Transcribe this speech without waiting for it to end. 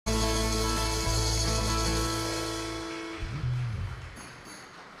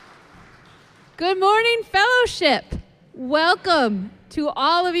Good morning, fellowship. Welcome to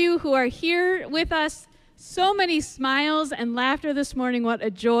all of you who are here with us. So many smiles and laughter this morning. What a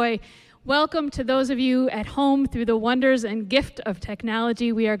joy. Welcome to those of you at home through the wonders and gift of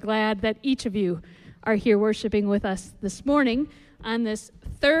technology. We are glad that each of you are here worshiping with us this morning on this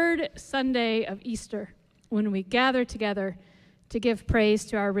third Sunday of Easter, when we gather together to give praise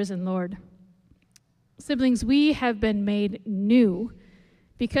to our risen Lord. Siblings, we have been made new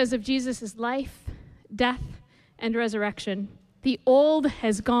because of Jesus' life, death, and resurrection. The old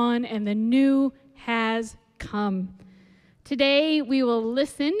has gone and the new has come. Today, we will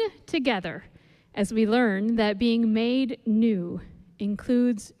listen together as we learn that being made new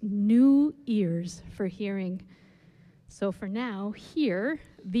includes new ears for hearing. So for now, hear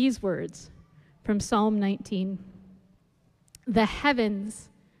these words from Psalm 19. The heavens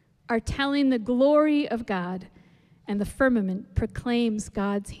are telling the glory of God, and the firmament proclaims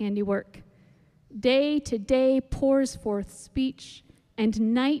God's handiwork. Day to day pours forth speech,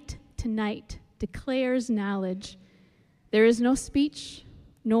 and night to night declares knowledge. There is no speech,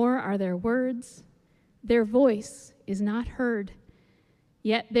 nor are there words. Their voice is not heard.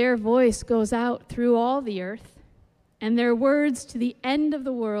 Yet their voice goes out through all the earth, and their words to the end of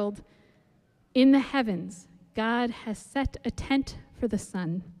the world. In the heavens, God has set a tent for the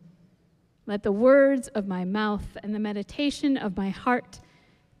sun. Let the words of my mouth and the meditation of my heart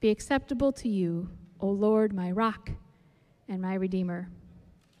be acceptable to you, O Lord, my rock and my redeemer.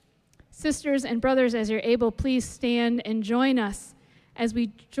 Sisters and brothers, as you're able, please stand and join us as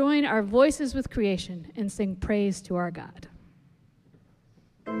we join our voices with creation and sing praise to our God.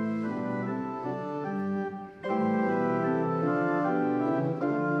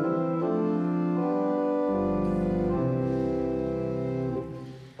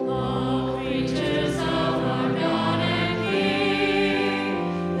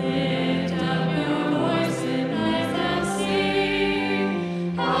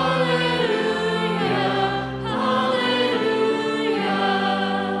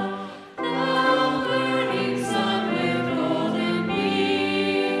 Sun with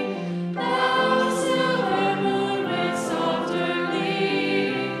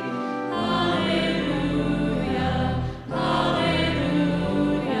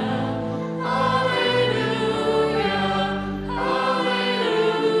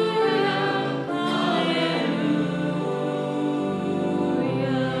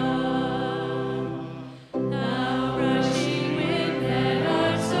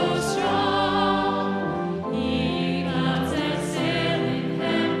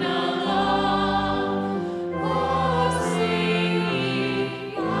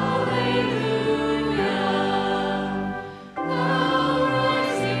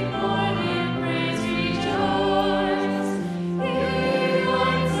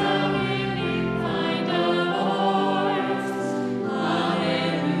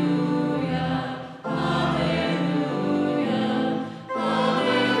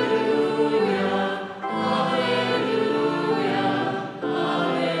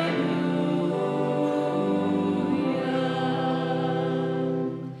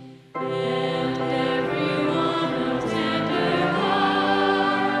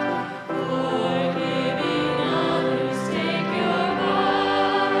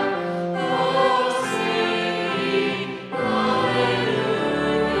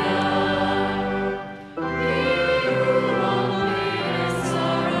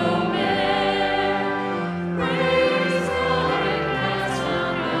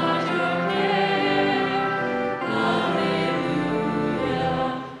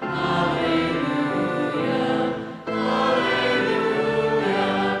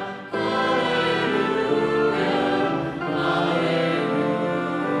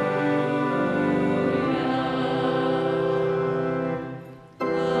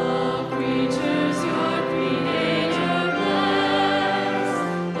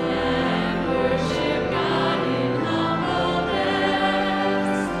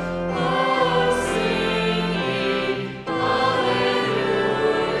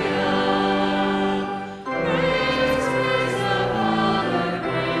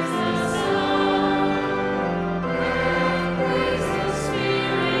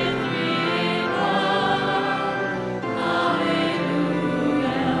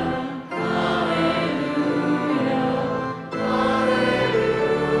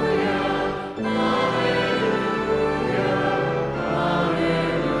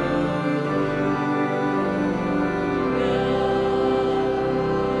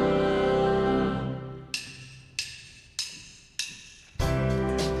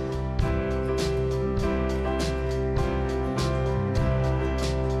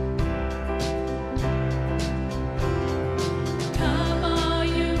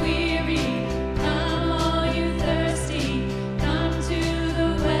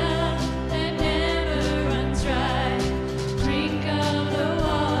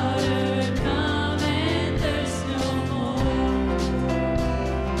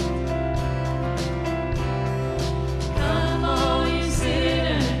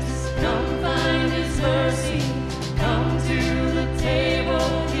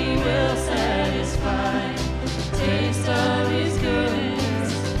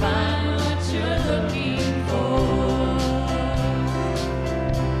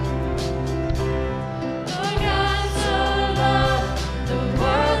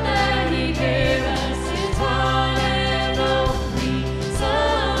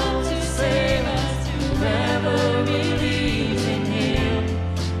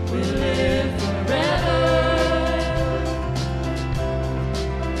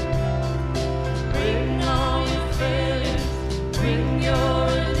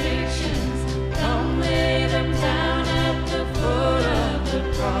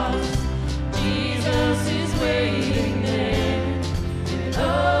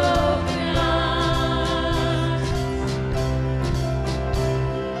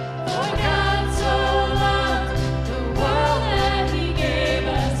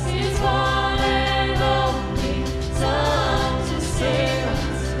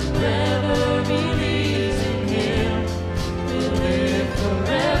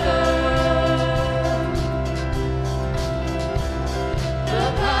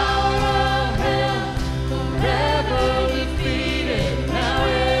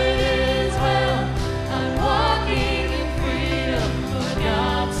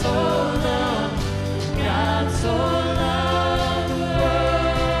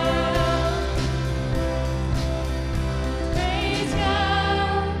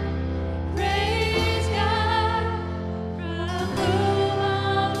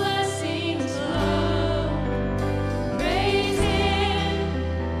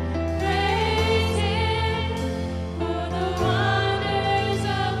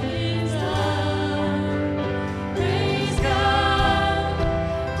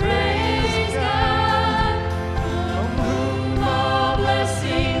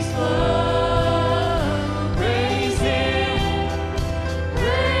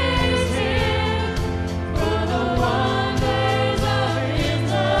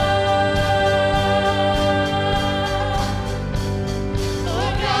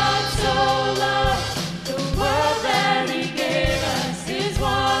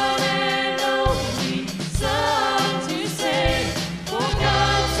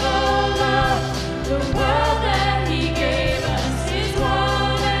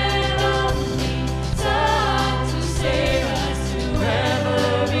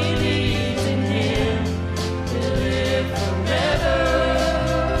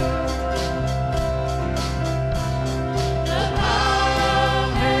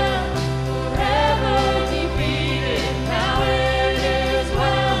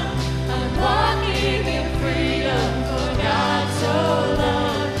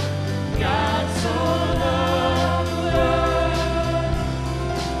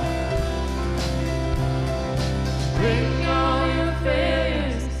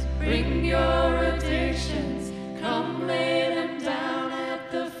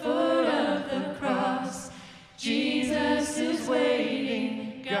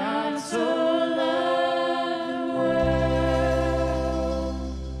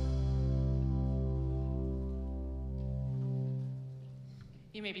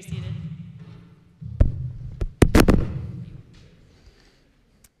may be seated.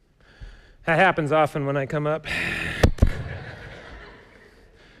 That happens often when I come up.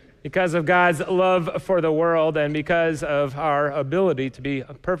 Because of God's love for the world and because of our ability to be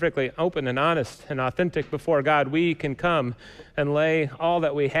perfectly open and honest and authentic before God, we can come and lay all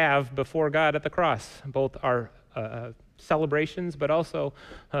that we have before God at the cross, both our celebrations, but also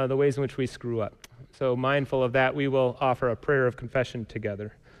the ways in which we screw up. So mindful of that, we will offer a prayer of confession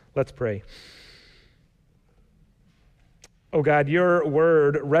together. Let's pray. Oh God, your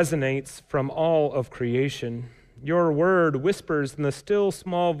word resonates from all of creation. Your word whispers in the still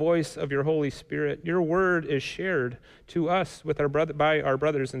small voice of your Holy Spirit. Your word is shared to us with by our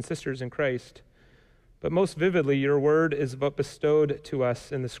brothers and sisters in Christ. But most vividly, your word is bestowed to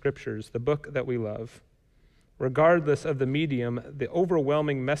us in the Scriptures, the book that we love. Regardless of the medium, the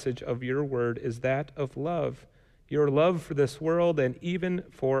overwhelming message of your word is that of love, your love for this world and even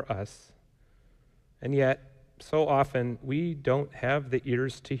for us. And yet, so often, we don't have the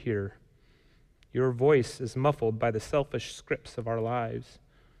ears to hear. Your voice is muffled by the selfish scripts of our lives,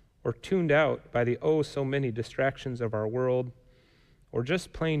 or tuned out by the so many distractions of our world, or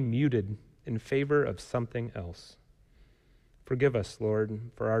just plain muted in favor of something else. Forgive us,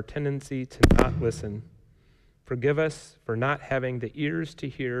 Lord, for our tendency to not listen. Forgive us for not having the ears to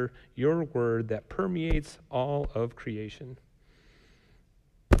hear your word that permeates all of creation.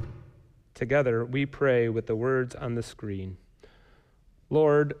 Together, we pray with the words on the screen.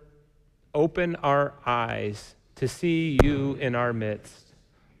 Lord, open our eyes to see you in our midst.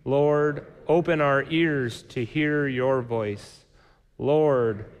 Lord, open our ears to hear your voice.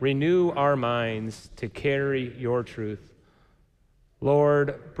 Lord, renew our minds to carry your truth.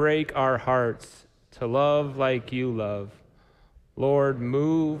 Lord, break our hearts to love like you love. Lord,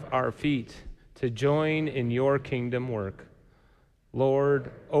 move our feet to join in your kingdom work. Lord,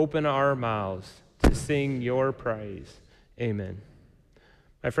 open our mouths to sing your praise. Amen.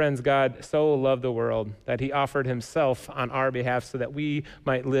 My friends, God so loved the world that he offered himself on our behalf so that we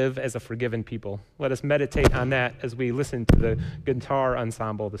might live as a forgiven people. Let us meditate on that as we listen to the guitar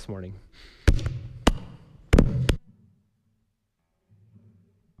ensemble this morning.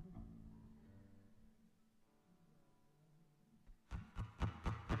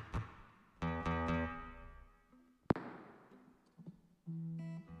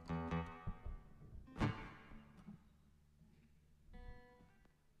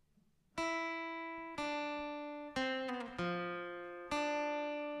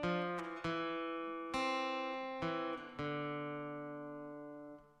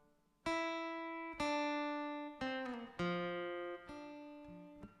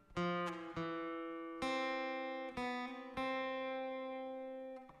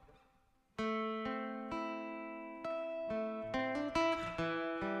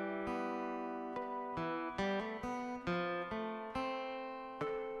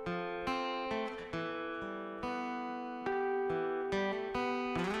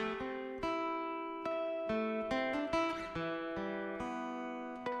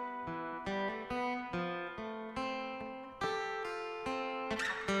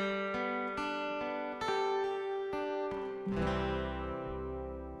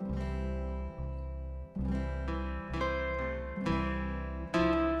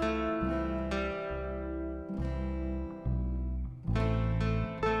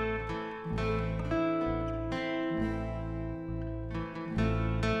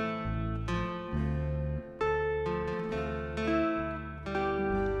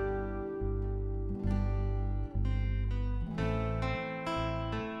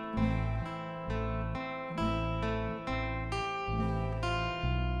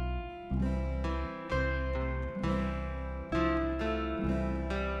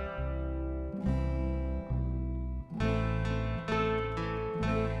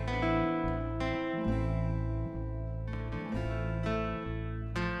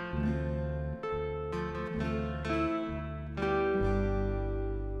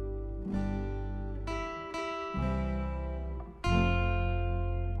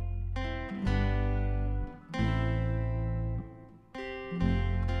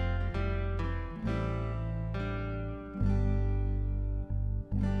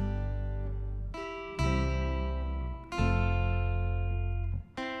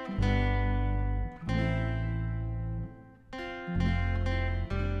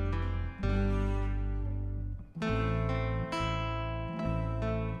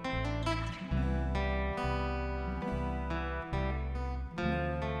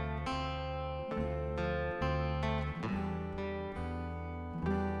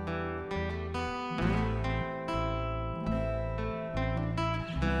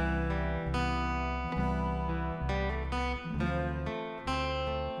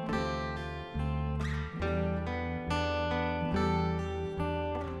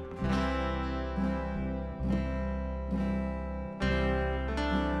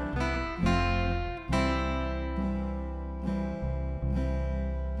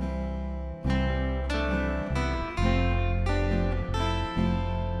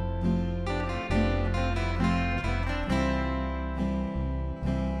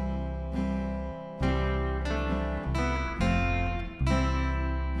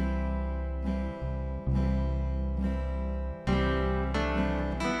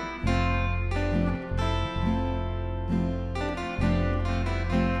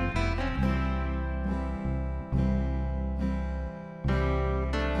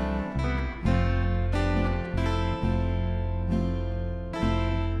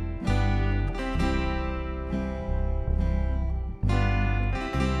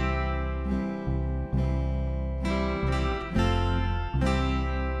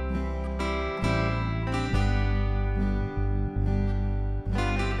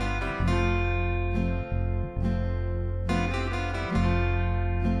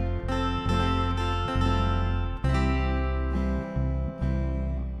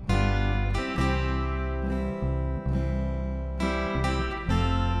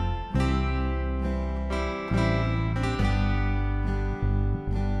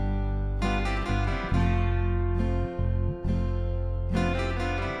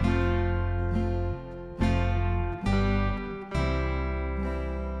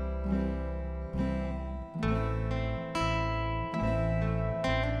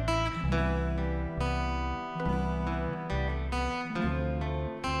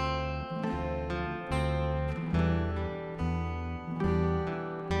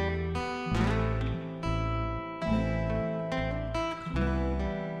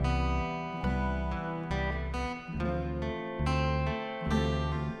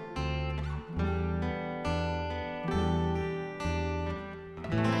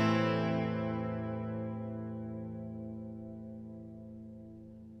 Thank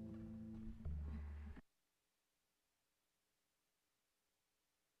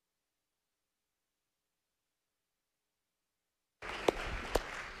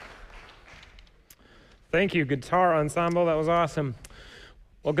you, guitar ensemble. That was awesome.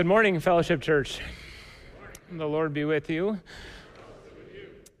 Well, good morning, Fellowship Church. The Lord be with you.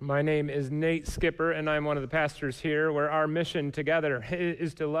 My name is Nate Skipper, and I'm one of the pastors here, where our mission together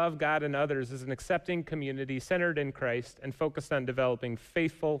is to love God and others as an accepting community centered in Christ and focused on developing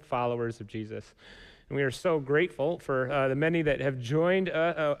faithful followers of Jesus. And we are so grateful for the many that have joined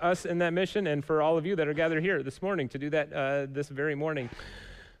us in that mission, and for all of you that are gathered here this morning to do that this very morning.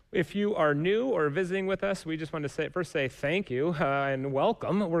 If you are new or visiting with us, we just want to first say thank you and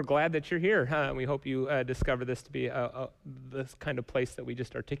welcome. We're glad that you're here. We hope you discover this to be this kind of place that we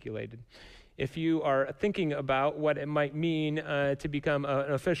just articulated. If you are thinking about what it might mean to become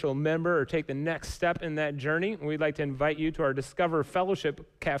an official member or take the next step in that journey, we'd like to invite you to our Discover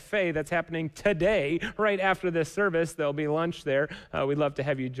Fellowship Cafe that's happening today, right after this service. There'll be lunch there. We'd love to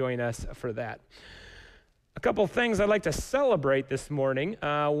have you join us for that. A couple of things I'd like to celebrate this morning.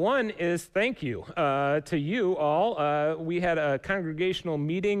 One is thank you to you all. We had a congregational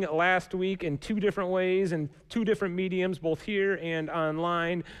meeting last week in two different ways, in two different mediums, both here and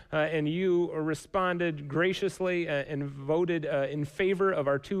online, and you responded graciously and voted in favor of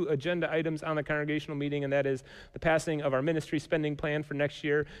our two agenda items on the congregational meeting, and that is the passing of our ministry spending plan for next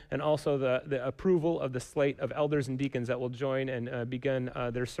year, and also the approval of the slate of elders and deacons that will join and begin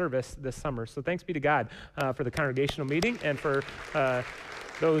their service this summer. So thanks be to God for the congregational meeting and for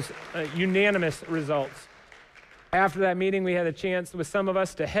those unanimous results. After that meeting, we had a chance with some of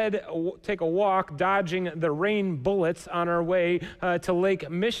us to take a walk, dodging the rain bullets on our way to Lake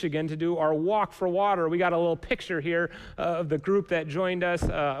Michigan to do our walk for water. We got a little picture here of the group that joined us,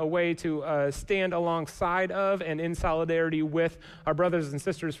 a way to stand alongside of and in solidarity with our brothers and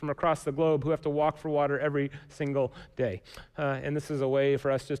sisters from across the globe who have to walk for water every single day. And this is a way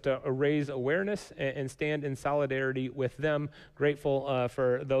for us just to raise awareness and stand in solidarity with them. Grateful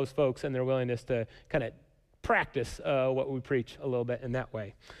for those folks and their willingness to kind of practice what we preach a little bit in that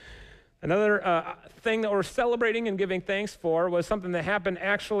way. Another thing that we're celebrating and giving thanks for was something that happened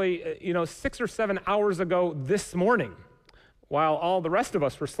actually, 6 or 7 hours ago this morning. While all the rest of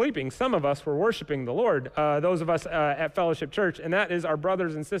us were sleeping, some of us were worshiping the Lord, those of us at Fellowship Church, and that is our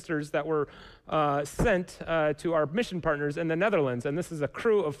brothers and sisters that were sent to our mission partners in the Netherlands. And this is a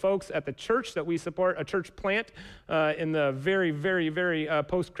crew of folks at the church that we support, a church plant in the very, very, very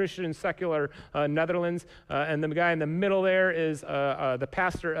post-Christian secular Netherlands. And the guy in the middle there is the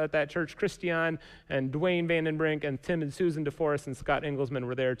pastor at that church, Christian, and Dwayne Vandenbrink, and Tim and Susan DeForest and Scott Engelsman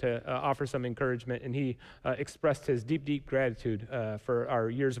were there to offer some encouragement, and he expressed his deep, deep gratitude for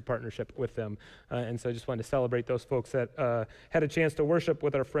our years of partnership with them. And so I just wanted to celebrate those folks that had a chance to worship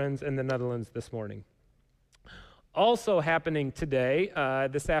with our friends in the Netherlands this morning. Also happening today,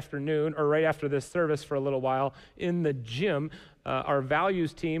 this afternoon, or right after this service for a little while, in the gym, our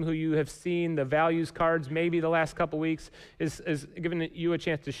values team, who you have seen the values cards maybe the last couple weeks, is giving you a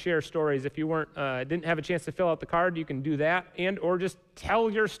chance to share stories. If you didn't have a chance to fill out the card, you can do that, and or just tell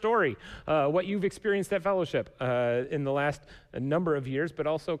your story, what you've experienced at Fellowship in the last number of years, but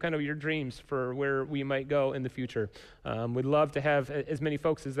also kind of your dreams for where we might go in the future. We'd love to have as many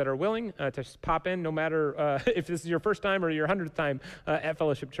folks as that are willing to just pop in, no matter if this is your first time or your 100th time at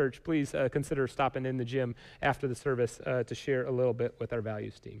Fellowship Church. Please consider stopping in the gym after the service to share a little bit with our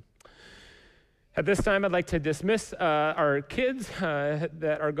values team. At this time, I'd like to dismiss our kids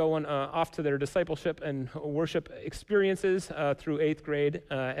that are going off to their discipleship and worship experiences through 8th grade.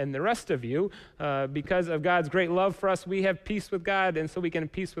 And the rest of you, because of God's great love for us, we have peace with God, and so we can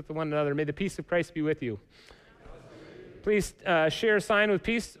have peace with one another. May the peace of Christ be with you. Please share a sign with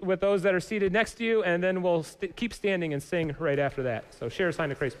peace with those that are seated next to you, and then we'll keep standing and sing right after that. So share a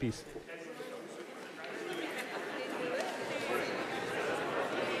sign of Christ's peace.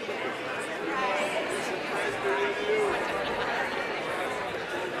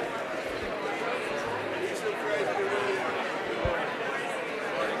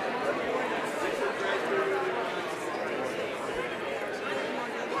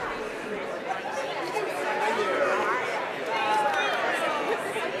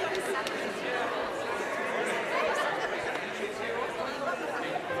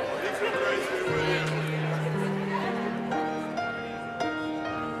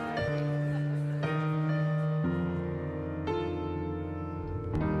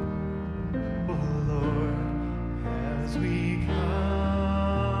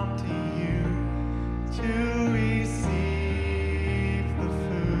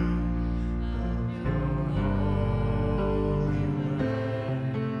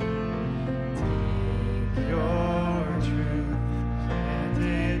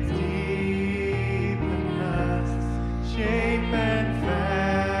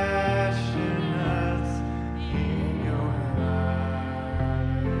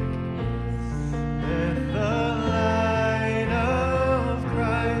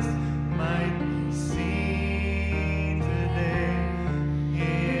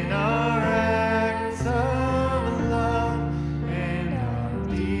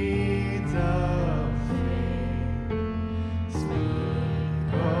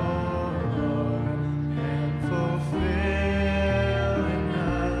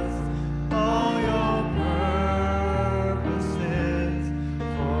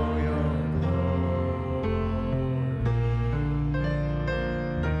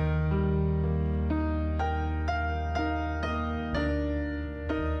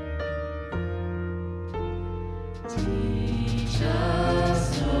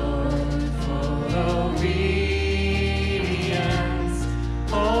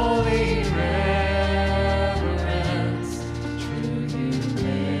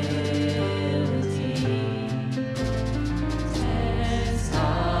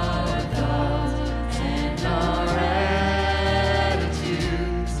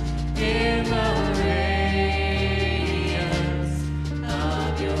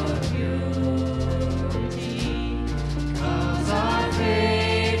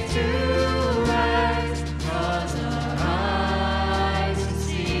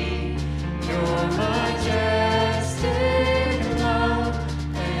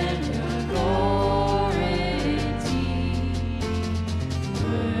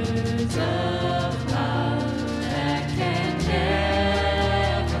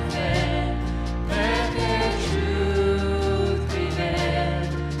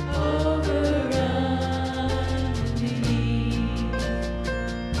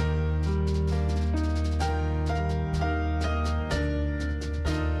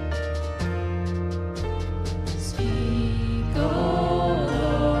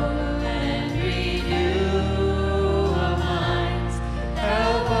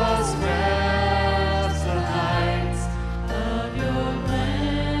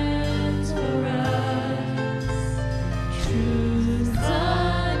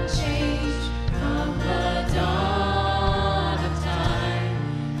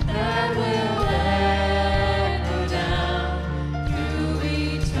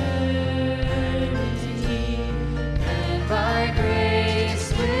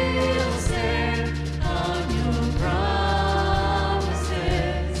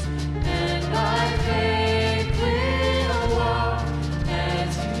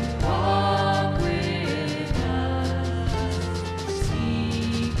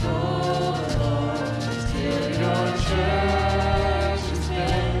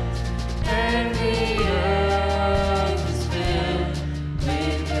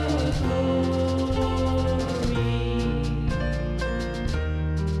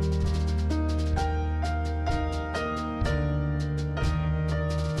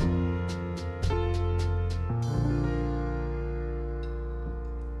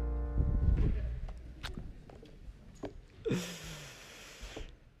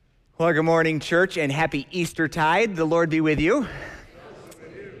 Well, good morning, church, and happy Eastertide. The Lord be with you.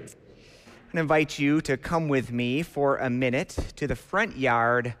 I invite you to come with me for a minute to the front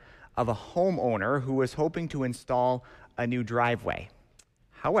yard of a homeowner who was hoping to install a new driveway.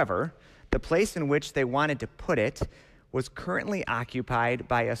 However, the place in which they wanted to put it was currently occupied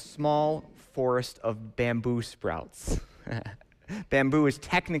by a small forest of bamboo sprouts. Bamboo is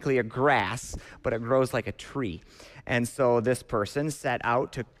technically a grass, but it grows like a tree. And so this person set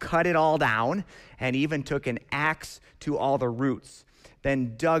out to cut it all down and even took an axe to all the roots,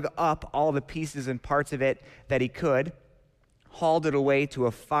 then dug up all the pieces and parts of it that he could, hauled it away to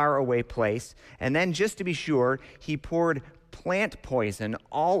a faraway place, and then just to be sure, he poured plant poison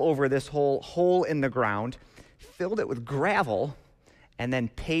all over this whole hole in the ground, filled it with gravel, and then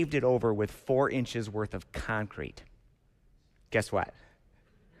paved it over with 4 inches worth of concrete. Guess what?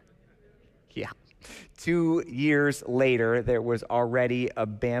 Yeah. 2 years later, there was already a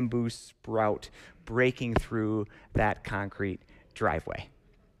bamboo sprout breaking through that concrete driveway.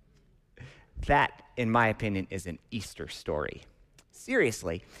 That, in my opinion, is an Easter story.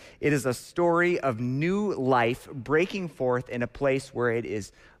 Seriously, it is a story of new life breaking forth in a place where it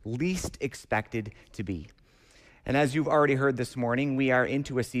is least expected to be. And as you've already heard this morning, we are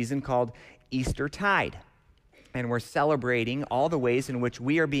into a season called Eastertide. And we're celebrating all the ways in which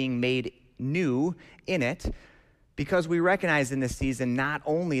we are being made new in it, because we recognize in this season not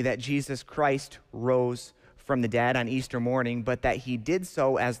only that Jesus Christ rose from the dead on Easter morning, but that he did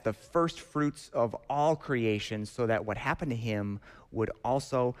so as the first fruits of all creation, so that what happened to him would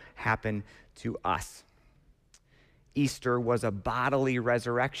also happen to us. Easter was a bodily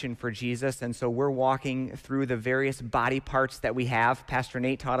resurrection for Jesus, and so we're walking through the various body parts that we have. Pastor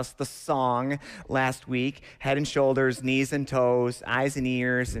Nate taught us the song last week: head and shoulders, knees and toes, eyes and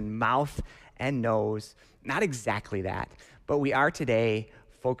ears, and mouth and nose. Not exactly that, but we are today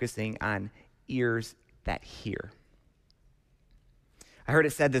focusing on ears that hear. I heard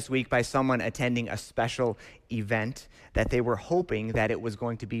it said this week by someone attending a special event that they were hoping that it was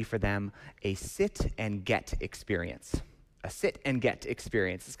going to be for them a sit and get experience. A sit and get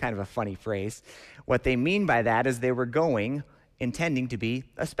experience. It's kind of a funny phrase. What they mean by that is they were going intending to be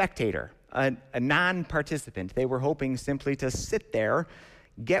a spectator, a non-participant. They were hoping simply to sit there,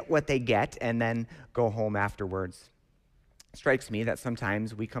 get what they get, and then go home afterwards. It strikes me that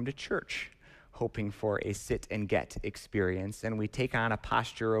sometimes we come to church hoping for a sit and get experience, and we take on a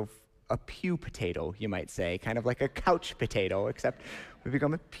posture of a pew potato, you might say, kind of like a couch potato, except we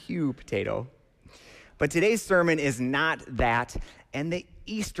become a pew potato. But today's sermon is not that, and the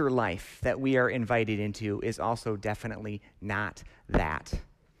Easter life that we are invited into is also definitely not that.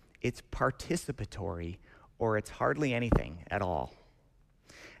 It's participatory, or it's hardly anything at all.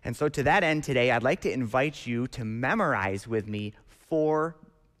 And so to that end today, I'd like to invite you to memorize with me 4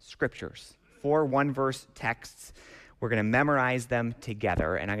 scriptures. 4 one-verse texts. We're going to memorize them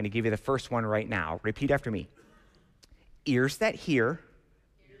together, and I'm going to give you the first one right now. Repeat after me. Ears that hear,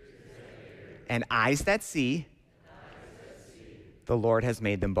 and eyes that see, the Lord has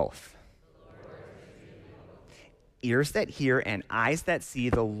made them both. Ears that hear and eyes that see,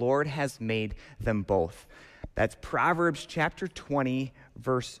 the Lord has made them both. That's Proverbs chapter 20,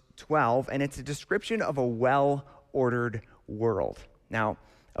 verse 12, and it's a description of a well-ordered world. Now,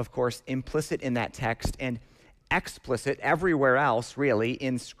 of course, implicit in that text and explicit everywhere else, really,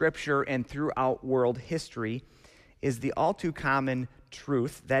 in Scripture and throughout world history, is the all too common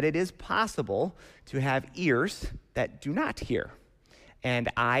truth that it is possible to have ears that do not hear and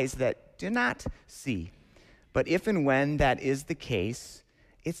eyes that do not see. But if and when that is the case,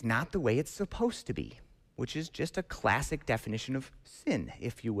 it's not the way it's supposed to be, which is just a classic definition of sin,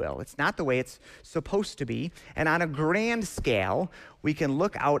 if you will. It's not the way it's supposed to be. And on a grand scale, we can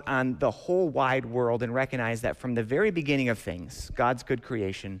look out on the whole wide world and recognize that from the very beginning of things, God's good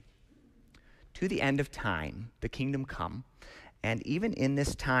creation, to the end of time, the kingdom come, and even in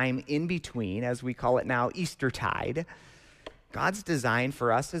this time in between, as we call it now, Eastertide, God's design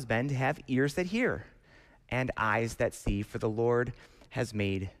for us has been to have ears that hear and eyes that see, for the Lord has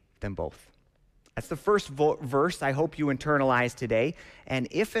made them both. That's the first verse I hope you internalize today. And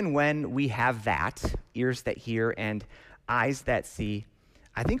if and when we have that, ears that hear and eyes that see,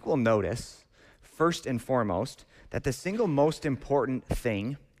 I think we'll notice, first and foremost, that the single most important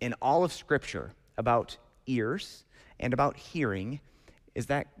thing in all of Scripture about ears and about hearing is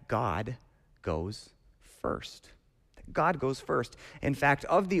that God goes first. God goes first. In fact,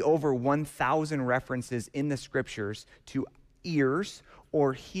 of the over 1,000 references in the Scriptures to ears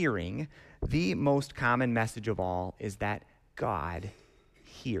or hearing, the most common message of all is that God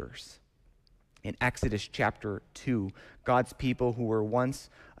hears. In Exodus chapter 2, God's people who were once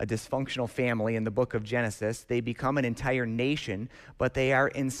a dysfunctional family in the book of Genesis, they become an entire nation, but they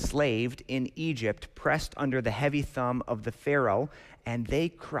are enslaved in Egypt, pressed under the heavy thumb of the Pharaoh, and they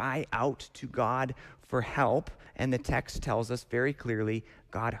cry out to God for help. And the text tells us very clearly,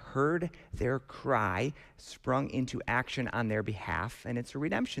 God heard their cry, sprung into action on their behalf, and it's a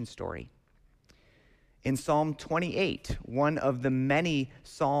redemption story. In Psalm 28, one of the many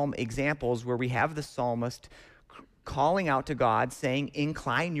psalm examples where we have the psalmist calling out to God, saying,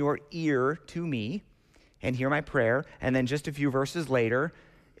 "Incline your ear to me and hear my prayer." And then just a few verses later,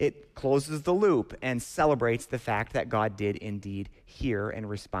 it closes the loop and celebrates the fact that God did indeed hear and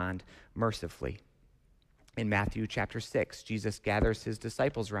respond mercifully. In Matthew chapter 6, Jesus gathers his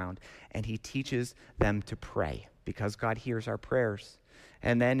disciples around and he teaches them to pray because God hears our prayers.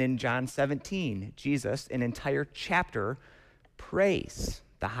 And then in John 17, Jesus, an entire chapter, prays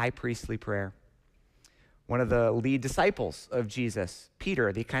the high priestly prayer. One of the lead disciples of Jesus,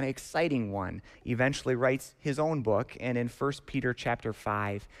 Peter, the kind of exciting one, eventually writes his own book. And in 1 Peter chapter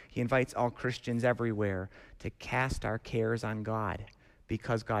 5, he invites all Christians everywhere to cast our cares on God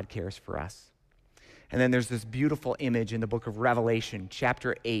because God cares for us. And then there's this beautiful image in the book of Revelation,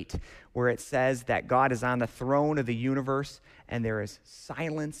 chapter 8, where it says that God is on the throne of the universe and there is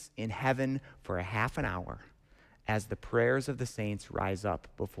silence in heaven for a half an hour as the prayers of the saints rise up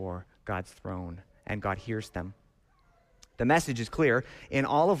before God's throne and God hears them. The message is clear. In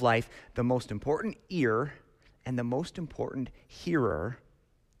all of life, the most important ear and the most important hearer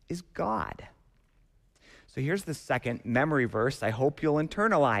is God. So here's the second memory verse I hope you'll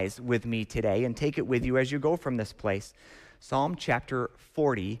internalize with me today and take it with you as you go from this place. Psalm chapter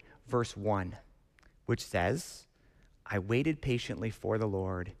 40, verse 1, which says, "I waited patiently for the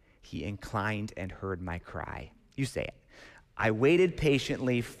Lord. He inclined and heard my cry." You say it. "I waited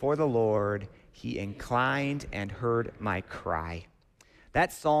patiently for the Lord. He inclined and heard my cry."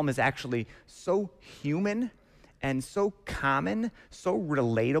 That psalm is actually so human and so common, so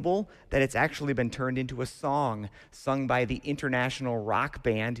relatable, that it's actually been turned into a song sung by the international rock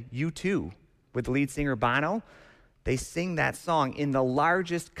band U2 with the lead singer Bono. They sing that song in the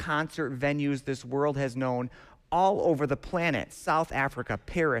largest concert venues this world has known all over the planet: South Africa,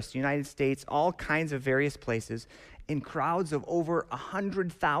 Paris, United States, all kinds of various places, in crowds of over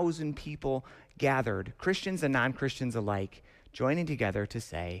 100,000 people gathered, Christians and non-Christians alike, joining together to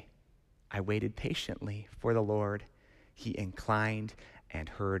say, "I waited patiently for the Lord. He inclined and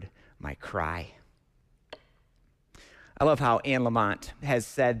heard my cry." I love how Anne Lamott has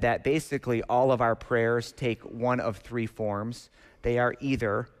said that basically all of our prayers take one of three forms. They are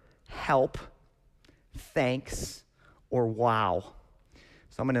either help, thanks, or wow.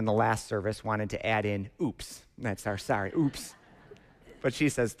 Someone in the last service wanted to add in oops. That's our sorry, oops. But she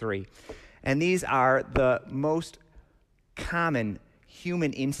says three. And these are the most common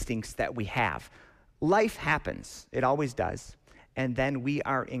human instincts that we have. Life happens, it always does, and then we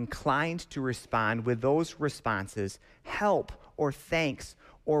are inclined to respond with those responses: help, or thanks,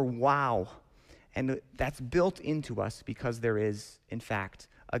 or wow. And that's built into us because there is, in fact,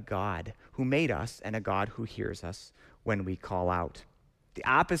 a God who made us and a God who hears us when we call out. The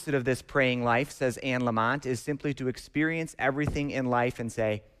opposite of this praying life, says Anne Lamott, is simply to experience everything in life and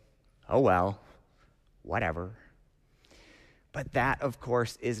say, "Oh well, whatever." But that, of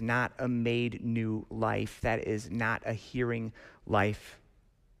course, is not a made new life. That is not a hearing life.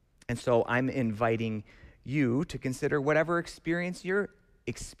 And so I'm inviting you to consider whatever experience you're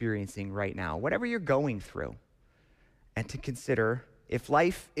experiencing right now, whatever you're going through, and to consider if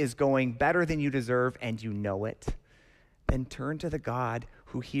life is going better than you deserve and you know it, then turn to the God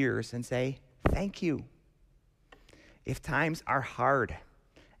who hears and say, "Thank you." If times are hard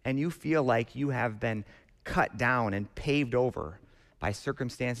and you feel like you have been cut down and paved over by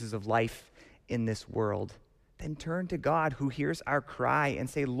circumstances of life in this world, then turn to God who hears our cry and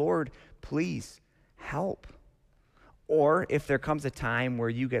say, "Lord, please help." Or if there comes a time where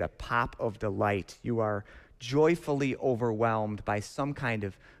you get a pop of delight, you are joyfully overwhelmed by some kind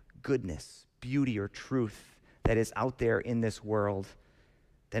of goodness, beauty, or truth that is out there in this world,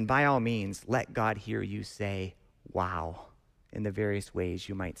 then by all means, let God hear you say, "Wow," in the various ways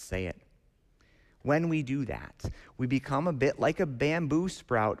you might say it. When we do that, we become a bit like a bamboo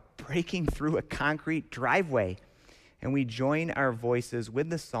sprout breaking through a concrete driveway, and we join our voices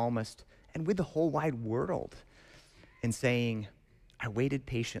with the psalmist and with the whole wide world in saying, "I waited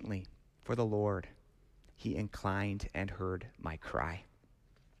patiently for the Lord. He inclined and heard my cry."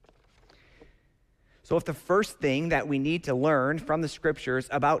 So if the first thing that we need to learn from the scriptures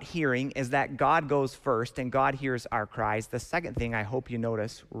about hearing is that God goes first and God hears our cries, the second thing I hope you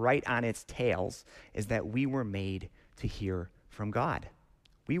notice right on its tails is that we were made to hear from God.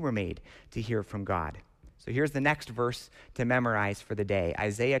 We were made to hear from God. So here's the next verse to memorize for the day.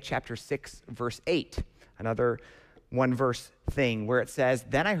 Isaiah chapter 6, verse 8, another one-verse thing where it says,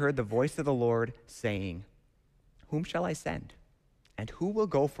 "Then I heard the voice of the Lord saying, 'Whom shall I send? And who will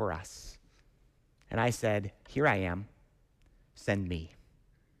go for us?' And I said, 'Here I am, send me.'"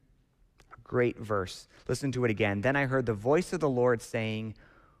 A great verse. Listen to it again. "Then I heard the voice of the Lord saying,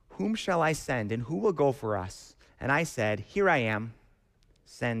 'Whom shall I send? And who will go for us?' And I said, 'Here I am,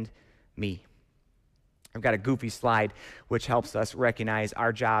 send me.'" I've got a goofy slide which helps us recognize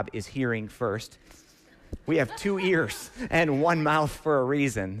our job is hearing first. We have 2 ears and 1 mouth for a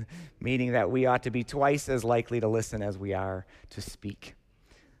reason, meaning that we ought to be twice as likely to listen as we are to speak.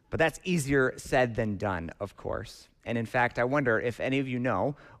 But that's easier said than done, of course. And in fact, I wonder if any of you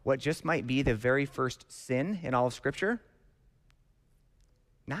know what just might be the very first sin in all of Scripture?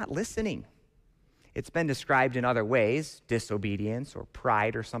 Not listening. It's been described in other ways, disobedience or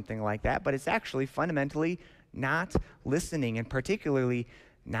pride or something like that, but it's actually fundamentally not listening, and particularly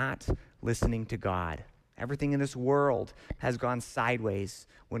not listening to God. Everything in this world has gone sideways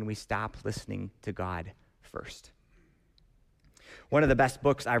when we stop listening to God first. One of the best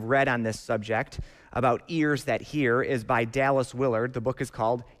books I've read on this subject about ears that hear is by Dallas Willard. The book is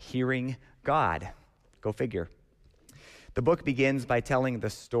called Hearing God. Go figure. The book begins by telling the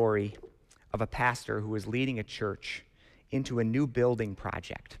story of a pastor who was leading a church into a new building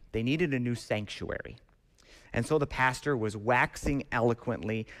project. They needed a new sanctuary. And so the pastor was waxing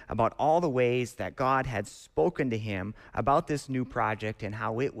eloquently about all the ways that God had spoken to him about this new project and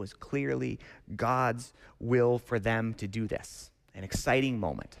how it was clearly God's will for them to do this. An exciting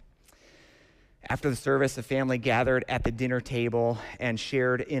moment. After the service, the family gathered at the dinner table and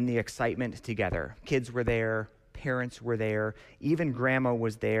shared in the excitement together. Kids were there, parents were there, even Grandma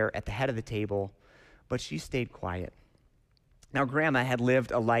was there at the head of the table, but she stayed quiet. Now, Grandma had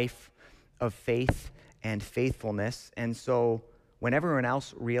lived a life of faith and faithfulness, and so when everyone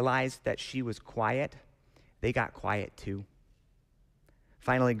else realized that she was quiet, they got quiet too.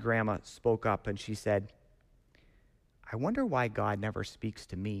 Finally, Grandma spoke up and she said, "I wonder why God never speaks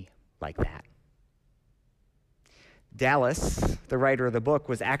to me like that." Dallas, the writer of the book,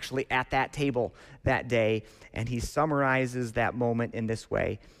 was actually at that table that day, and he summarizes that moment in this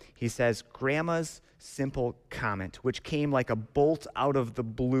way. He says, "Grandma's simple comment, which came like a bolt out of the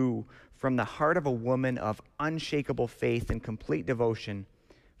blue from the heart of a woman of unshakable faith and complete devotion,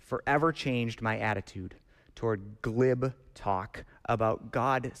 forever changed my attitude toward glib talk about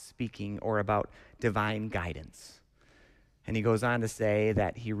God speaking or about divine guidance." And he goes on to say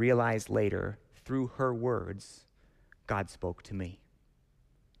that he realized later, through her words, God spoke to me.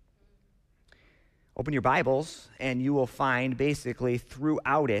 Open your Bibles, and you will find basically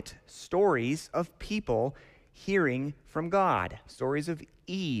throughout it stories of people hearing from God. Stories of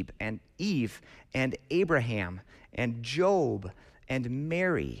Eve and Abraham and Job and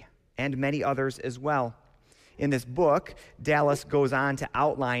Mary and many others as well. In this book, Dallas goes on to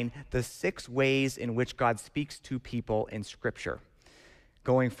outline the 6 ways in which God speaks to people in Scripture,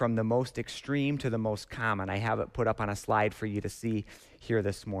 going from the most extreme to the most common. I have it put up on a slide for you to see here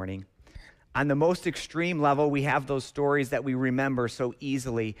this morning. On the most extreme level, we have those stories that we remember so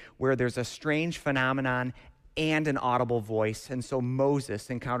easily where there's a strange phenomenon and an audible voice. And so Moses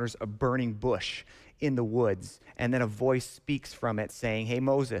encounters a burning bush in the woods, and then a voice speaks from it saying, "Hey,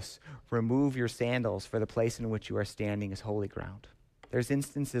 Moses, remove your sandals, for the place in which you are standing is holy ground." There's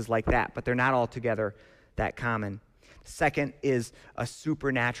instances like that, but they're not altogether that common. Second is a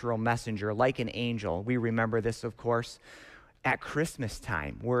supernatural messenger, like an angel. We remember this, of course, at Christmas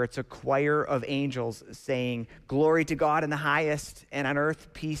time, where it's a choir of angels saying, "Glory to God in the highest, and on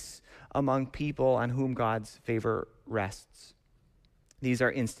earth peace among people on whom God's favor rests." These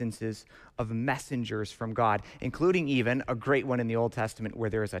are instances of messengers from God, including even a great one in the Old Testament where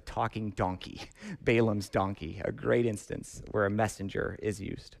there is a talking donkey, Balaam's donkey, a great instance where a messenger is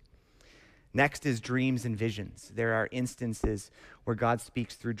used. Next is dreams and visions. There are instances where God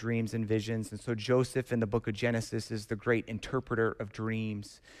speaks through dreams and visions. And so Joseph in the book of Genesis is the great interpreter of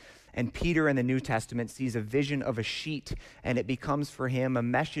dreams. And Peter in the New Testament sees a vision of a sheet, and it becomes for him a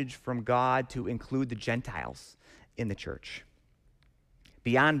message from God to include the Gentiles in the church.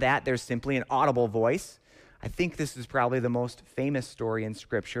 Beyond that, there's simply an audible voice. I think this is probably the most famous story in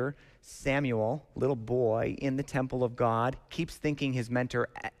Scripture. Samuel, little boy in the temple of God, keeps thinking his mentor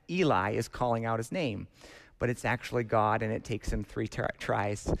Eli is calling out his name, but it's actually God, and it takes him 3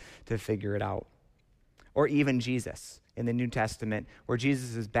 tries to figure it out. Or even Jesus in the New Testament, where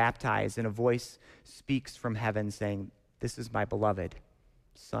Jesus is baptized and a voice speaks from heaven saying, "This is my beloved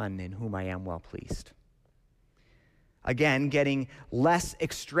Son in whom I am well pleased." Again, getting less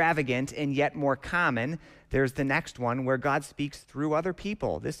extravagant and yet more common, there's the next one where God speaks through other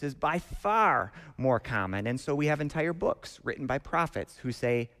people. This is by far more common. And so we have entire books written by prophets who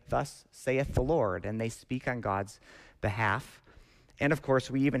say, "Thus saith the Lord," and they speak on God's behalf. And of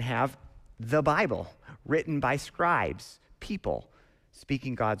course, we even have the Bible written by scribes, people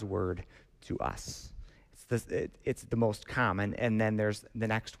speaking God's word to us. It's the most common. And then there's the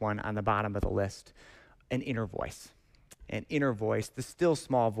next one on the bottom of the list, an inner voice. An inner voice, the still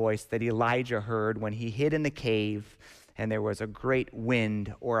small voice that Elijah heard when he hid in the cave and there was a great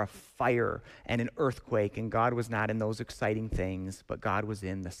wind or a fire and an earthquake, and God was not in those exciting things, but God was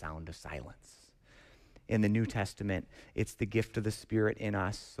in the sound of silence. In the New Testament, it's the gift of the Spirit in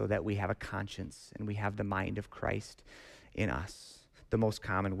us so that we have a conscience and we have the mind of Christ in us, the most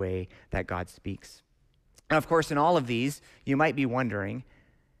common way that God speaks. And of course, in all of these, you might be wondering,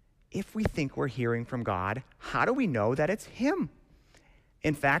 if we think we're hearing from God, how do we know that it's Him?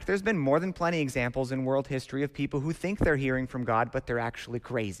 In fact, there's been more than plenty examples in world history of people who think they're hearing from God, but they're actually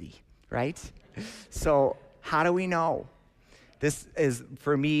crazy, right? So how do we know? This is,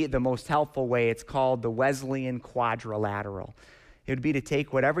 for me, the most helpful way. It's called the Wesleyan quadrilateral. It would be to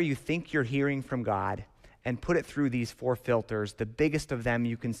take whatever you think you're hearing from God and put it through these 4 filters. The biggest of them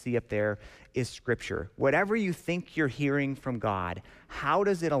you can see up there is Scripture. Whatever you think you're hearing from God, how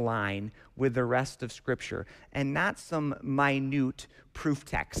does it align with the rest of Scripture? And not some minute proof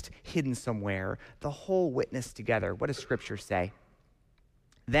text hidden somewhere, the whole witness together. What does Scripture say?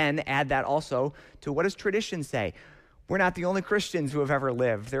 Then add that also to what does tradition say? We're not the only Christians who have ever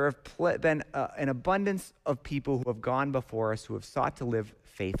lived. There have been an abundance of people who have gone before us who have sought to live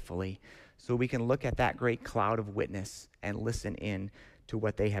faithfully. So we can look at that great cloud of witness and listen in to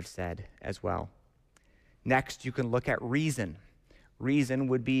what they have said as well. Next, you can look at reason. Reason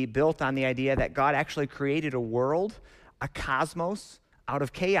would be built on the idea that God actually created a world, a cosmos, out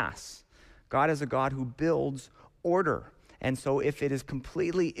of chaos. God is a God who builds order. And so if it is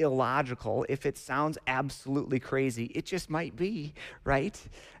completely illogical, if it sounds absolutely crazy, it just might be, right?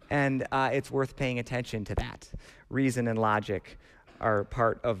 And it's worth paying attention to that. Reason and logic are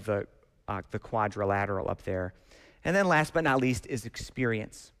part of the quadrilateral up there. And then last but not least is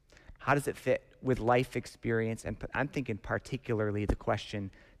experience. How does it fit with life experience? And I'm thinking particularly the question,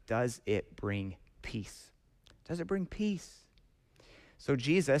 does it bring peace? Does it bring peace? So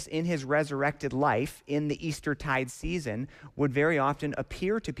Jesus, in his resurrected life, in the Eastertide season, would very often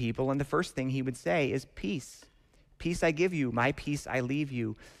appear to people, and the first thing he would say is, "Peace. Peace I give you, my peace I leave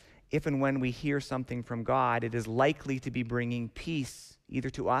you." If and when we hear something from God, it is likely to be bringing peace either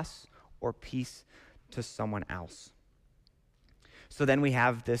to us or peace to someone else. So then we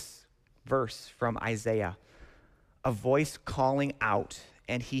have this verse from Isaiah, a voice calling out,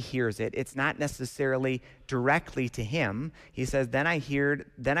 and he hears it. It's not necessarily directly to him. He says, then I heard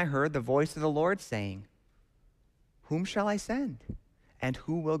the voice of the Lord saying, "Whom shall I send? And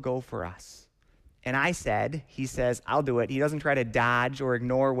who will go for us?" And I said, he says, "I'll do it." He doesn't try to dodge or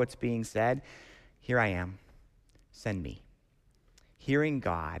ignore what's being said. "Here I am. Send me." Hearing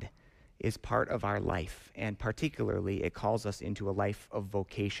God is part of our life, and particularly it calls us into a life of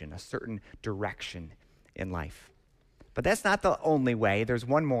vocation, a certain direction in life. But that's not the only way. There's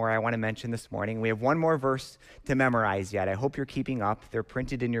one more I want to mention this morning. We have one more verse to memorize yet. I hope you're keeping up. They're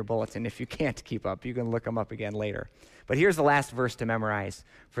printed in your bulletin. If you can't keep up, you can look them up again later. But here's the last verse to memorize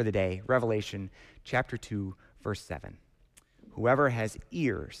for the day, Revelation chapter 2, verse 7. "Whoever has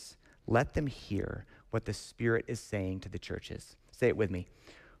ears, let them hear what the Spirit is saying to the churches." Say it with me.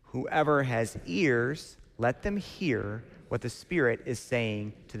 "Whoever has ears, let them hear what the Spirit is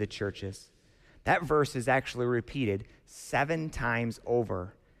saying to the churches." That verse is actually repeated 7 times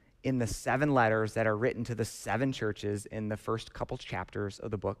over in the 7 letters that are written to the 7 churches in the first couple chapters of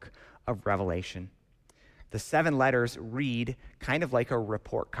the book of Revelation. The 7 letters read kind of like a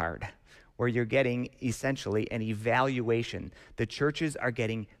report card, where you're getting essentially an evaluation. The churches are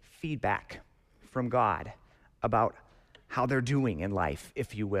getting feedback from God about how they're doing in life,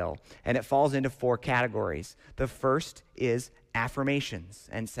 if you will. And it falls into 4 categories. The first is affirmations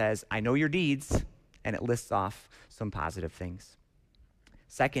and says, "I know your deeds," and it lists off some positive things.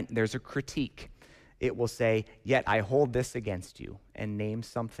 Second, there's a critique. It will say, "Yet I hold this against you," and name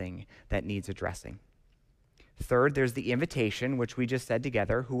something that needs addressing. Third, there's the invitation, which we just said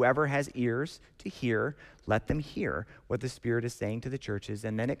together. "Whoever has ears to hear, let them hear what the Spirit is saying to the churches."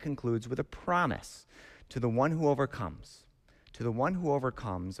 And then it concludes with a promise. To the one who overcomes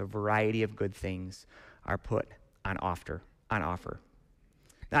a variety of good things, are put on offer.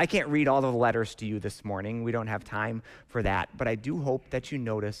 Now, I can't read all the letters to you this morning. We don't have time for that, but I do hope that you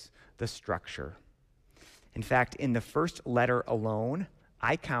notice the structure. In fact, in the first letter alone,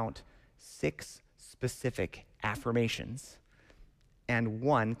 I count 6 specific affirmations and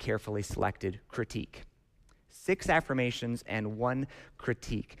 1 carefully selected critique. 6 affirmations and 1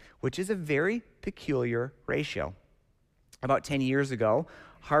 critique, which is a very peculiar ratio. About 10 years ago,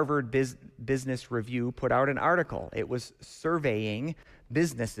 Harvard Business Review put out an article. It was surveying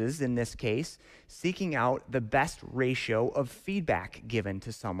businesses, in this case, seeking out the best ratio of feedback given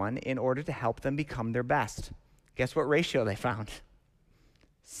to someone in order to help them become their best. Guess what ratio they found?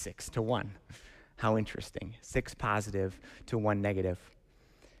 6-1. How interesting. 6 positive to 1 negative.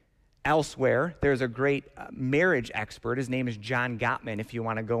 Elsewhere, there's a great marriage expert. His name is John Gottman, if you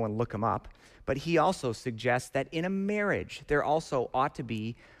want to go and look him up. But he also suggests that in a marriage, there also ought to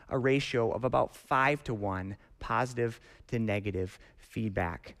be a ratio of about 5-1 positive to negative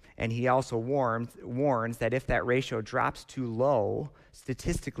feedback. And he also warns that if that ratio drops too low,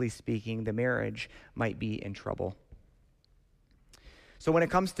 statistically speaking, the marriage might be in trouble. So when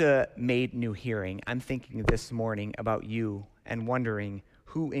it comes to Made New Hearing, I'm thinking this morning about you and wondering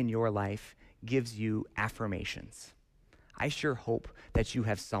who in your life gives you affirmations. I sure hope that you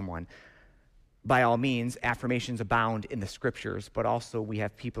have someone. By all means, affirmations abound in the scriptures, but also we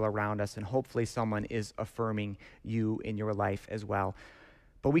have people around us, and hopefully someone is affirming you in your life as well.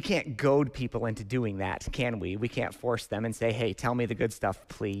 But we can't goad people into doing that, can we? We can't force them and say, hey, tell me the good stuff,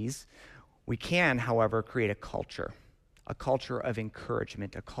 please. We can, however, create a culture of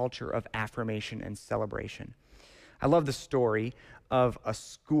encouragement, a culture of affirmation and celebration. I love the story of a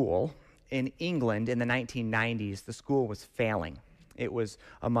school in England in the 1990s. The school was failing. It was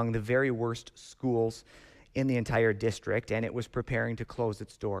among the very worst schools in the entire district, and it was preparing to close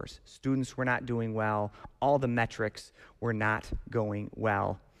its doors. Students were not doing well. All the metrics were not going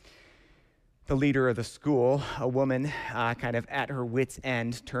well. The leader of the school, a woman kind of at her wit's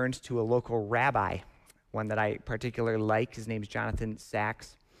end, turned to a local rabbi, one that I particularly like. His name is Jonathan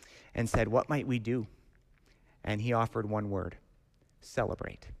Sacks, and said, "What might we do?" And he offered one word: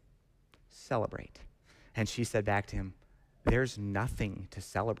 celebrate. Celebrate. And she said back to him, "There's nothing to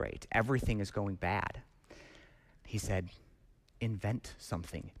celebrate. Everything is going bad." He said, "Invent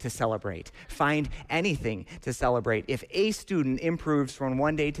something to celebrate. Find anything to celebrate. If a student improves from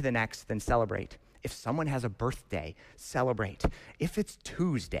one day to the next, then celebrate. If someone has a birthday, celebrate. If it's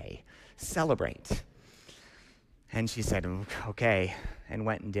Tuesday, celebrate." And she said, "Okay," and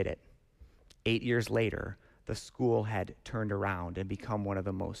went and did it. 8 years later, the school had turned around and become one of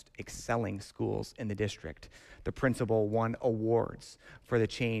the most excelling schools in the district. The principal won awards for the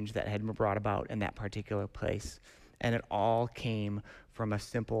change that had been brought about in that particular place. And it all came from a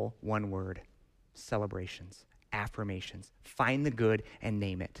simple one word: celebrations, affirmations. Find the good and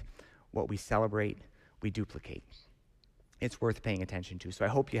name it. What we celebrate, we duplicate. It's worth paying attention to. So I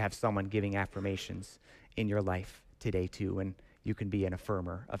hope you have someone giving affirmations in your life today too, and you can be an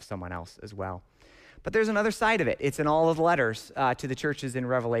affirmer of someone else as well. But there's another side of it. It's in all of the letters to the churches in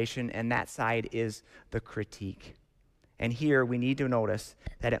Revelation, and that side is the critique. And here we need to notice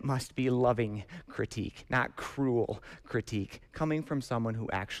that it must be loving critique, not cruel critique, coming from someone who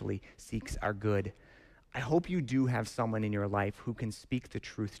actually seeks our good. I hope you do have someone in your life who can speak the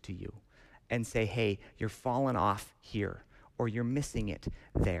truth to you and say, hey, you're falling off here, or you're missing it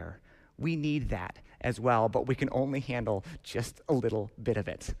there. We need that as well, but we can only handle just a little bit of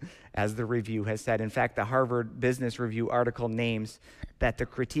it, as the review has said. In fact, the Harvard Business Review article names that the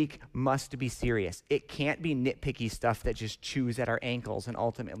critique must be serious. It can't be nitpicky stuff that just chews at our ankles and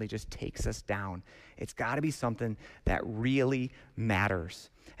ultimately just takes us down. It's got to be something that really matters.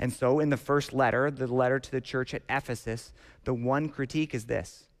 And so in the first letter, the letter to the church at Ephesus, the one critique is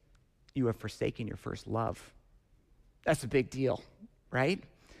this: you have forsaken your first love. That's a big deal, right?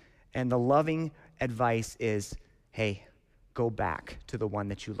 And the loving advice is, hey, go back to the one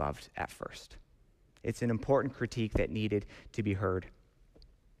that you loved at first. It's an important critique that needed to be heard.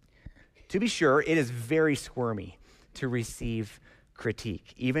 To be sure, it is very squirmy to receive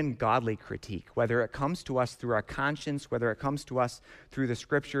critique, even godly critique, whether it comes to us through our conscience, whether it comes to us through the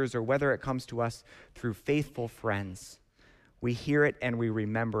scriptures, or whether it comes to us through faithful friends. We hear it and we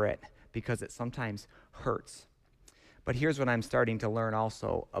remember it because it sometimes hurts. But here's what I'm starting to learn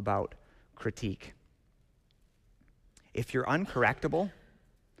also about critique. If you're uncorrectable,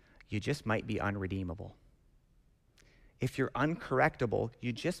 you just might be unredeemable. If you're uncorrectable,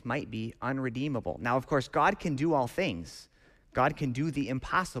 you just might be unredeemable. Now, of course, God can do all things. God can do the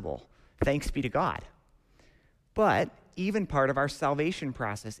impossible. Thanks be to God. But even part of our salvation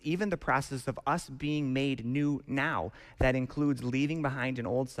process, even the process of us being made new now. That includes leaving behind an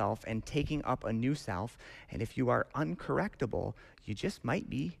old self and taking up a new self. And if you are uncorrectable, you just might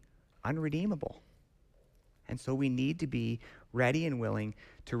be unredeemable. And so we need to be ready and willing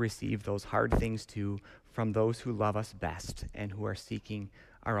to receive those hard things too from those who love us best and who are seeking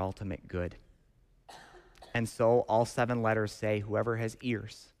our ultimate good. And so all 7 letters say, whoever has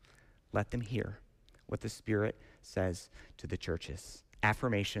ears, let them hear what the Spirit says to the churches.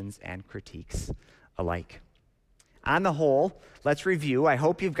 Affirmations and critiques alike. On the whole, let's review. I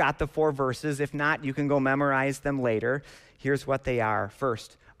hope you've got the 4 verses. If not, you can go memorize them later. Here's what they are.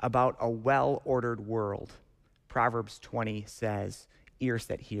 First, about a well-ordered world. Proverbs 20 says, ears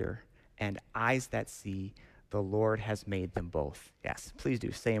that hear and eyes that see, the Lord has made them both. Yes, please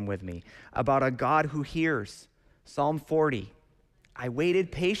do. Say them with me. About a God who hears. Psalm 40. I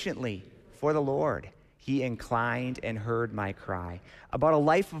waited patiently for the Lord. He inclined and heard my cry. About a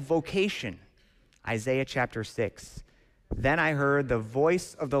life of vocation. Isaiah chapter 6. Then I heard the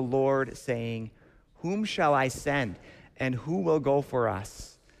voice of the Lord saying, whom shall I send, and who will go for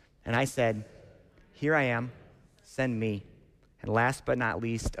us? And I said, here I am, send me. And last but not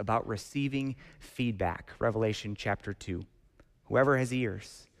least, about receiving feedback. Revelation chapter 2. Whoever has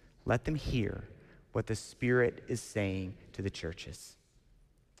ears, let them hear what the Spirit is saying to the churches.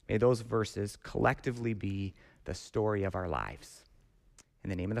 May those verses collectively be the story of our lives.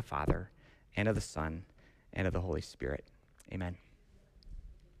 In the name of the Father, and of the Son, and of the Holy Spirit. Amen.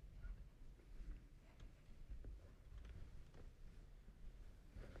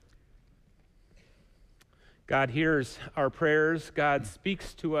 God hears our prayers. God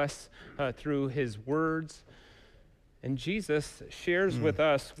speaks to us through his words. And Jesus shares with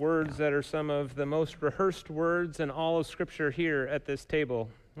us words that are some of the most rehearsed words in all of Scripture here at this table.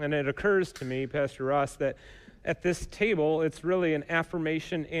 And it occurs to me, Pastor Ross, that at this table, it's really an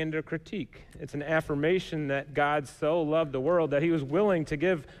affirmation and a critique. It's an affirmation that God so loved the world that he was willing to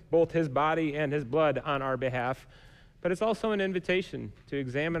give both his body and his blood on our behalf. But it's also an invitation to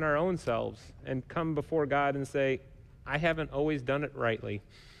examine our own selves and come before God and say, I haven't always done it rightly.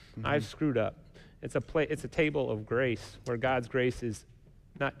 I've screwed up. It's a table of grace where God's grace is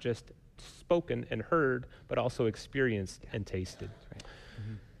not just spoken and heard, but also experienced and tasted. Right.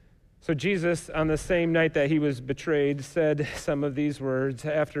 So Jesus, on the same night that he was betrayed, said some of these words.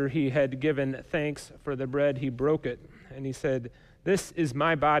 After he had given thanks for the bread, he broke it. And he said, this is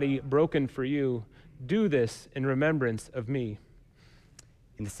my body broken for you. Do this in remembrance of me.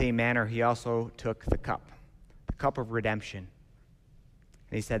 In the same manner, he also took the cup of redemption.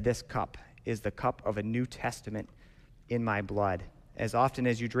 And he said, this cup is the cup of a New Testament in my blood. As often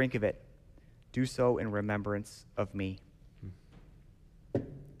as you drink of it, do so in remembrance of me.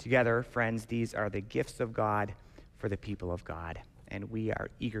 Together, friends, these are the gifts of God for the people of God, and we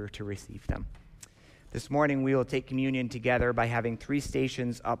are eager to receive them. This morning, we will take communion together by having 3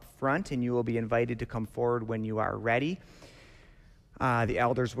 stations up front, and you will be invited to come forward when you are ready. The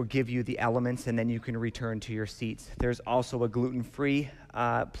elders will give you the elements, and then you can return to your seats. There's also a gluten-free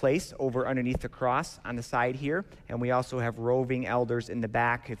place over underneath the cross on the side here, and we also have roving elders in the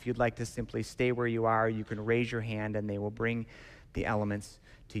back. If you'd like to simply stay where you are, you can raise your hand, and they will bring the elements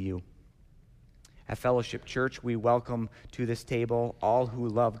to you. At Fellowship Church, we welcome to this table all who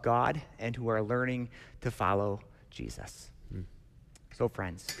love God and who are learning to follow Jesus. So,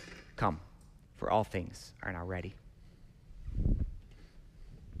 friends, come, for all things are now ready.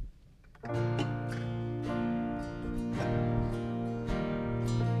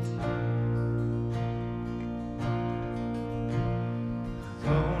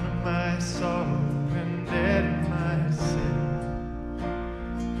 Alone in my sorrow and dead in my sin,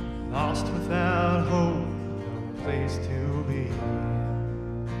 lost without hope, no place to be.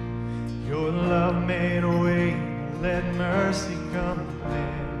 Your love made a way, let mercy come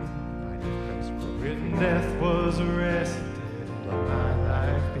in. When death was arrested, let my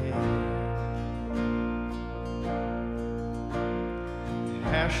life be. The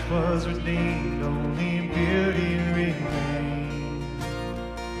ash was redeemed, only beauty remained.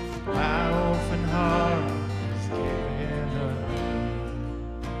 My orphan heart was given up.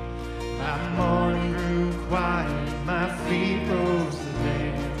 My mourning grew quiet, my feet rose to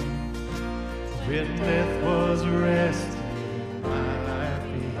dance. When death was arrested, my life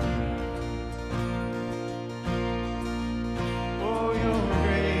began. Oh, your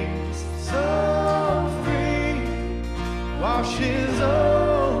grace so free washes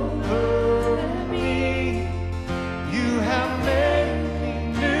over me. You have made me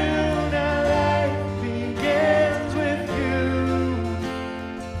new, now life begins with you.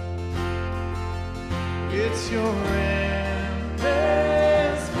 It It's your endless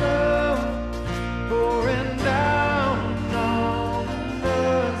love pouring down on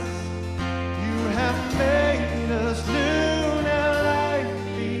us. You have made us new. Now life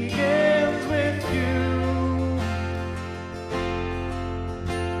begins with you.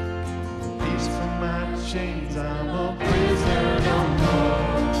 Release from my chains, I'm a prisoner no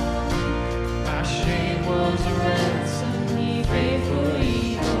more. My shame was a ransom he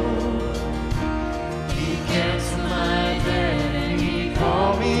faithfully bore. He canceled my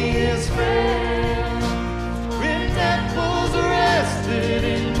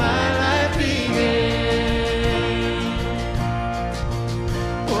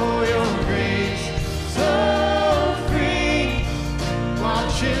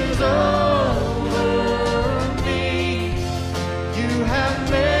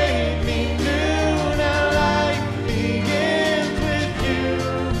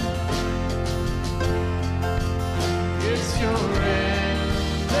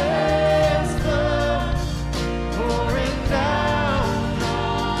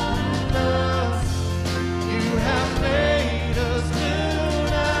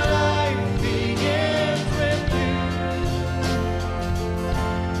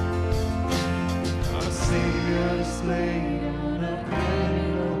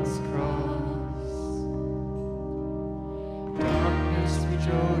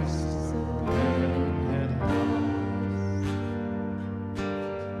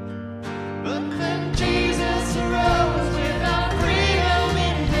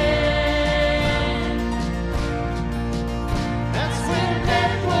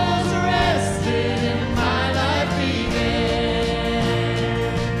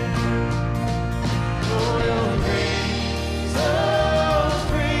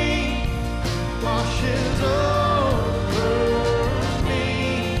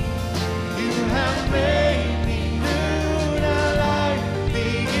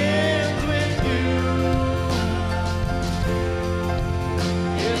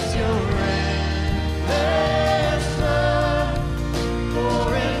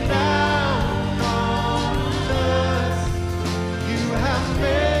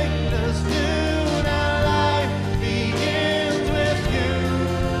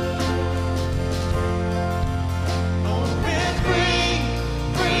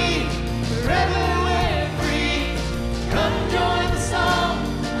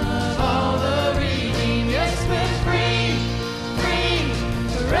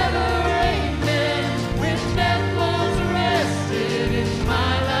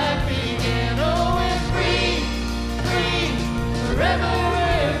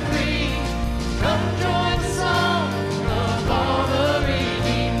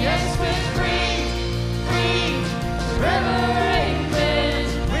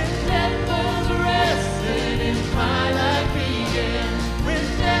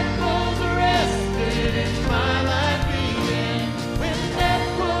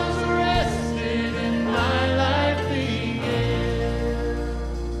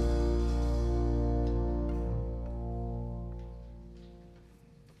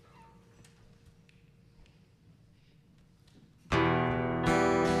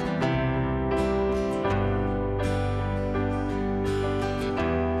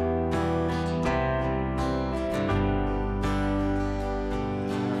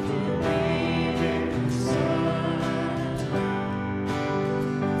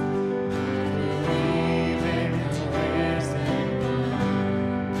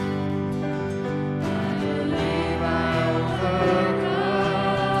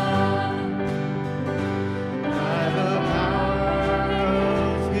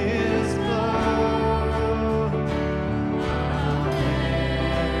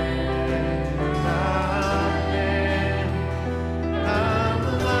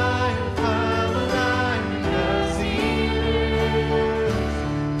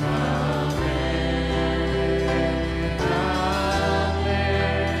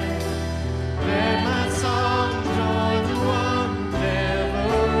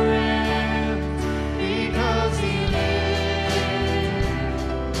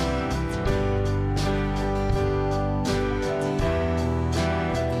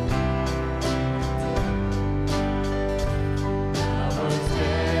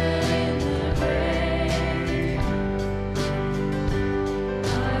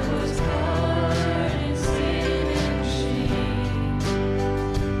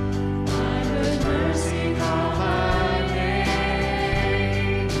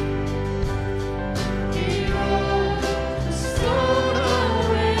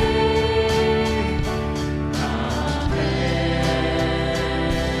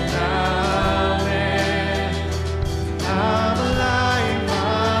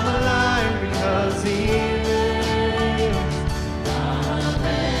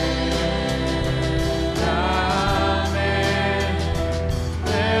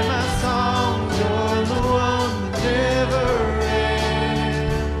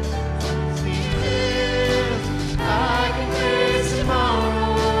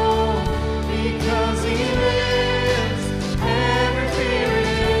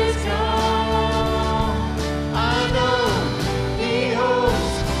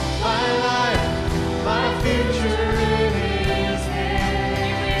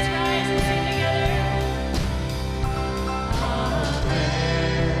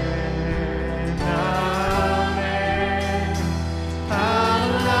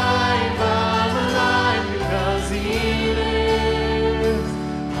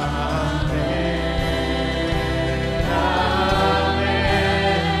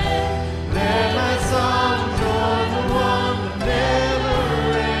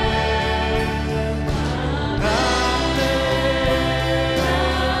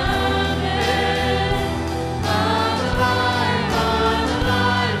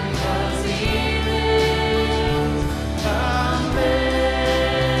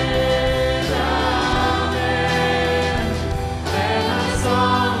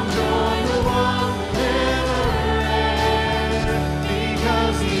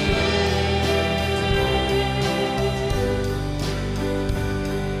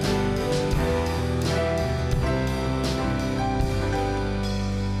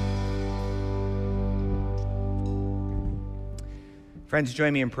Friends,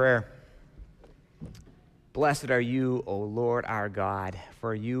 join me in prayer. Blessed are you, O Lord our God,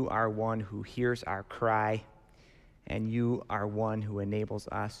 for you are one who hears our cry, and you are one who enables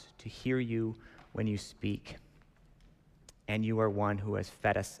us to hear you when you speak. And you are one who has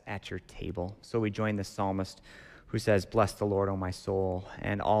fed us at your table. So we join the psalmist who says, "Bless the Lord, O my soul,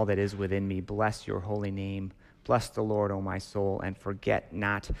 and all that is within me. Bless your holy name. Bless the Lord, O my soul, and forget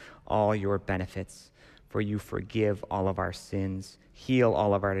not all your benefits. For you forgive all of our sins, heal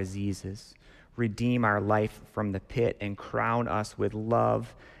all of our diseases, redeem our life from the pit, and crown us with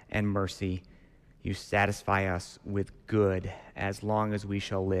love and mercy. You satisfy us with good as long as we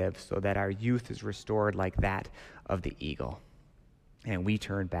shall live, so that our youth is restored like that of the eagle." And we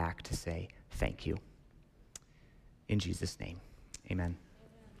turn back to say thank you. In Jesus' name, amen.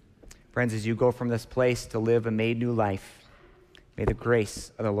 Friends, as you go from this place to live a made new life, may the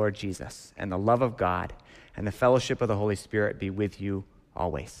grace of the Lord Jesus and the love of God and the fellowship of the Holy Spirit be with you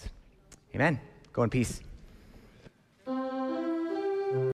always. Amen. Go in peace.